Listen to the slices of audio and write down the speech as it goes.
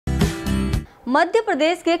मध्य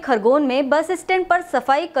प्रदेश के खरगोन में bus stand पर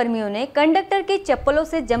सफाई कर्मियों ने कंडक्टर की चप्पलों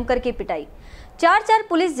से जमकर की पिटाई। चार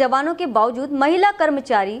पुलिस जवानों के बावजूद महिला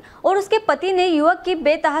कर्मचारी और उसके पति ने युवक की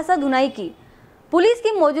बेतहाशा धुनाई की। पुलिस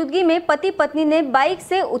की मौजूदगी में पति पत्नी ने बाइक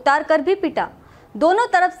से उतारकर भी पीटा। दोनों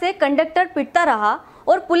तरफ से कंडक्टर पिटता रहा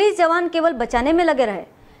और पुलिस जवान केवल बचाने में लगे रहे।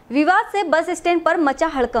 विवाद से बस स्टैंड पर मचा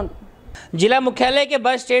हड़कंप। जिला मुख्यालय के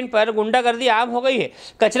बस स्टैंड पर गुंडागर्दी आम हो गई है।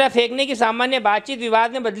 कचरा फेंकने की सामान्य बातचीत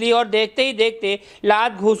विवाद में बदली और देखते ही देखते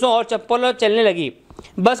लात, घूंसों और चप्पलों चलने लगी।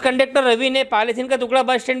 बस कंडक्टर रवि ने पॉलीथीन का टुकड़ा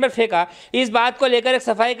बस स्टैंड पर फेंका। इस बात को लेकर एक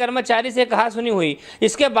सफाई कर्मचारी से कहासुनी हुई।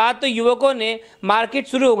 इसके बाद तो युवकों ने मारपीट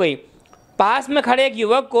शुरू हो गई। पास में खड़े एक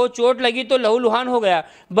युवक को चोट लगी तो लहूलुहान हो गया।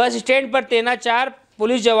 बस स्टैंड पर तैनात 4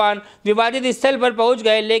 पुलिस जवान विवादित स्थल पर पहुंच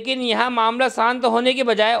गए, लेकिन यहां मामला शांत होने की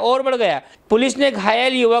बजाय और बढ़ गया। पुलिस ने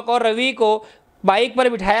घायल युवक और रवि को बाइक पर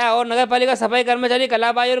बिठाया और नगरपालिका सफाई कर्मचारी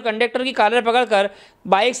कलाबाई और कंडक्टर की कॉलर पकड़कर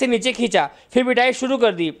बाइक से नीचे खींचा। फिर पिटाई शुरू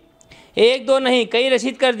कर दी। 1-2 नहीं, कई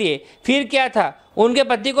रसीद कर दिए। फिर क्या था, उनके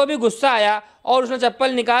पति को भी गुस्सा आया और उसने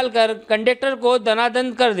चप्पल निकाल कर कंडक्टर को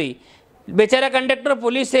दनादन कर दी। बेचारा कंडक्टर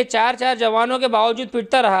पुलिस से 4 जवानों के बावजूद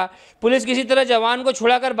पिटता रहा। पुलिस किसी तरह जवान को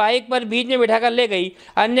छुड़ाकर बाइक पर बीच में बिठाकर ले गई।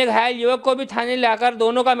 अन्य घायल युवक को भी थाने लाकर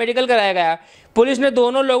दोनों का मेडिकल कराया गया। पुलिस ने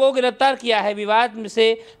दोनों लोगों को गिरफ्तार किया है। विवाद से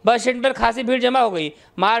बस स्टैंड पर खासी भीड़ जमा हो गई।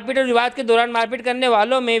 मारपीट और विवाद के दौरान मारपीट करने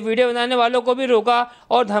वालों में वीडियो बनाने वालों को भी रोका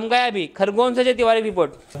और धमकाया भी। खरगोन से तिवारी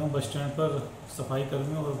रिपोर्ट। बस स्टैंड पर सफाई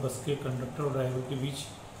कर्मियों और बस के कंडक्टर और ड्राइवर के बीच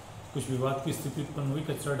कुछ विवाद की स्थिति उत्पन्न हुई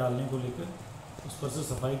कचरा डालने को लेकर। उस पर से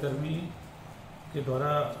सफाई कर्मी के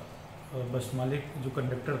द्वारा बस मालिक जो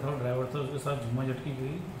कंडक्टर था और ड्राइवर था उसके साथ झूमा झटकी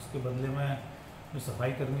गई। उसके बदले में जो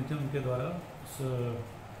सफाई कर्मी थे उनके द्वारा उस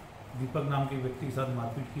दीपक नाम के व्यक्ति के साथ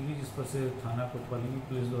मारपीट की गई, जिस पर से थाना कोतवाली की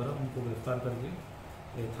पुलिस द्वारा उनको गिरफ्तार करके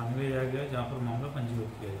थाने ले जाया गया, जहाँ पर मामला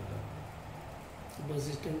पंजीबद्ध किया जाता है। बस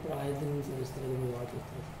स्टैंड पर आए दिन से इस तरह के विवाद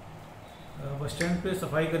होते हैं। बस स्टैंड पे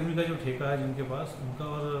सफाई कर्मी का जो ठेका है जिनके पास, उनका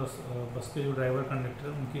और बस के जो ड्राइवर कंडक्टर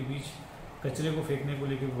उनके बीच कचरे को फेंकने को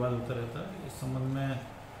लेकर विवाद होता रहता है। इस संबंध में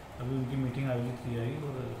अभी उनकी मीटिंग आयोजित की जाएगी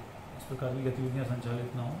और इस प्रकार की गतिविधियां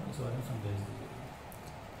संचालित ना हो, इस बारे में समझाइश दी जाएगी।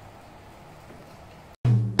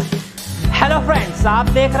 हेलो फ्रेंड्स, आप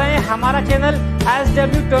देख रहे हैं हमारा चैनल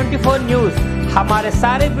sw24 न्यूज। हमारे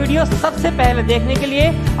सारे वीडियो सबसे पहले देखने के लिए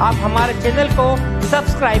आप हमारे चैनल को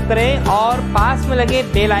सब्सक्राइब करें और पास में लगे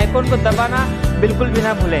बेल आइकन को दबाना बिल्कुल भी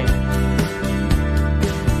ना भूलें।